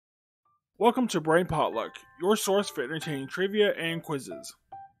Welcome to Brain Potluck, your source for entertaining trivia and quizzes.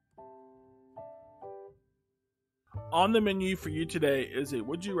 On the menu for you today is a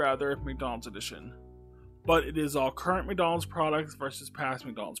Would You Rather McDonald's edition, but it is all current McDonald's products versus past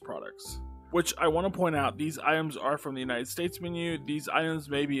McDonald's products. Which I want to point out, these items are from the United States menu. These items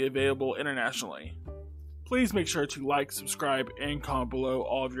may be available internationally. Please make sure to like, subscribe, and comment below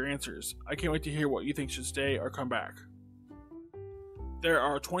all of your answers. I can't wait to hear what you think should stay or come back. There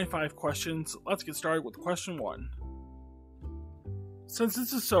are 25 questions. Let's get started with question 1. Since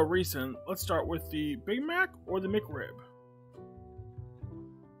this is so recent, let's start with the Big Mac or the McRib.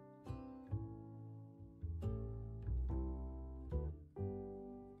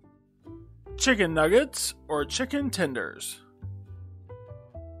 Chicken nuggets or chicken tenders?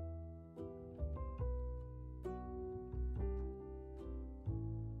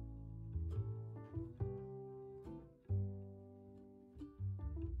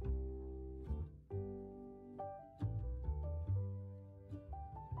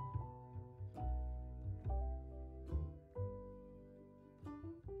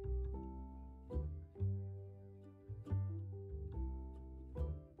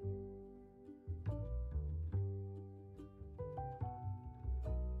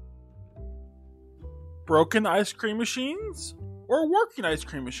 Broken ice cream machines or working ice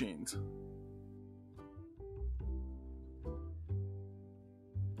cream machines?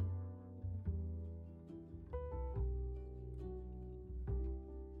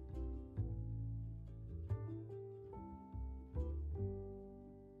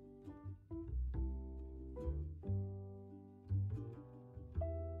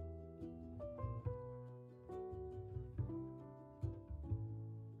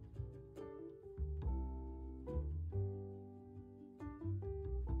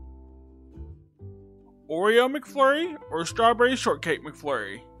 Oreo McFlurry or strawberry shortcake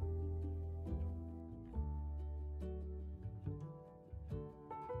McFlurry?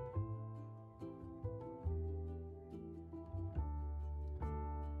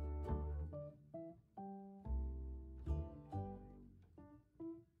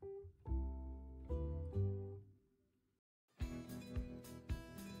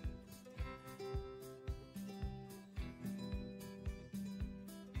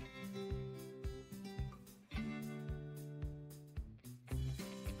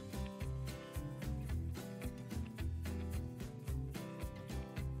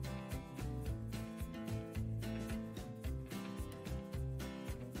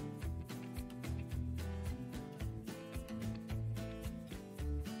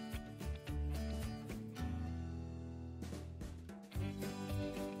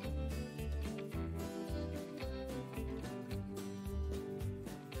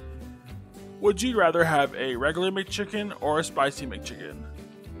 Would you rather have a regular McChicken or a spicy McChicken?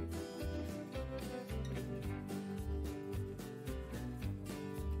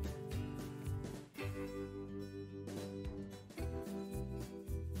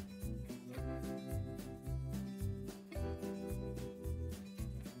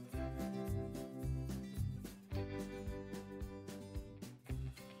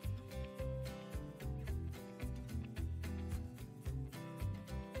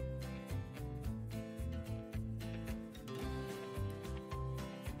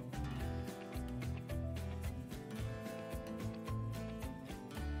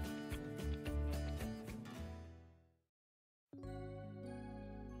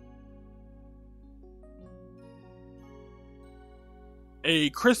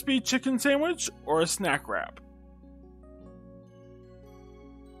 A crispy chicken sandwich or a snack wrap?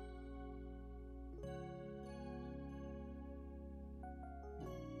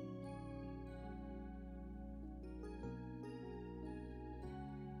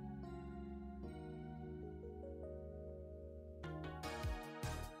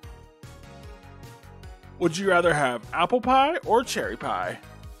 Would you rather have apple pie or cherry pie?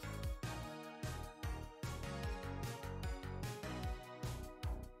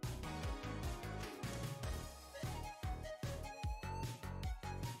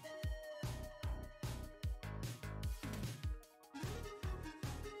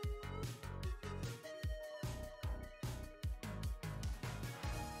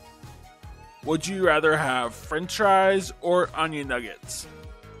 Would you rather have French fries or onion nuggets?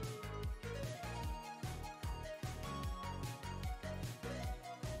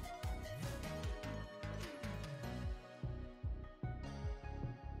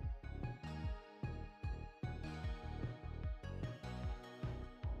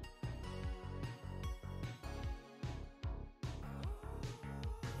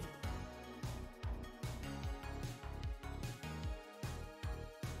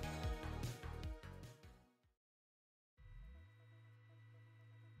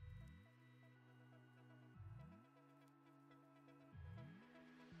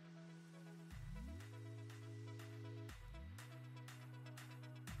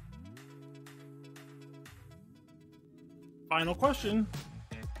 Final question.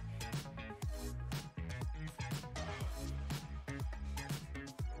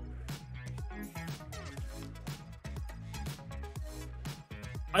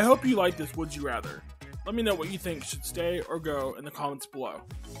 I hope you like this Would You Rather. Let me know what you think should stay or go in the comments below.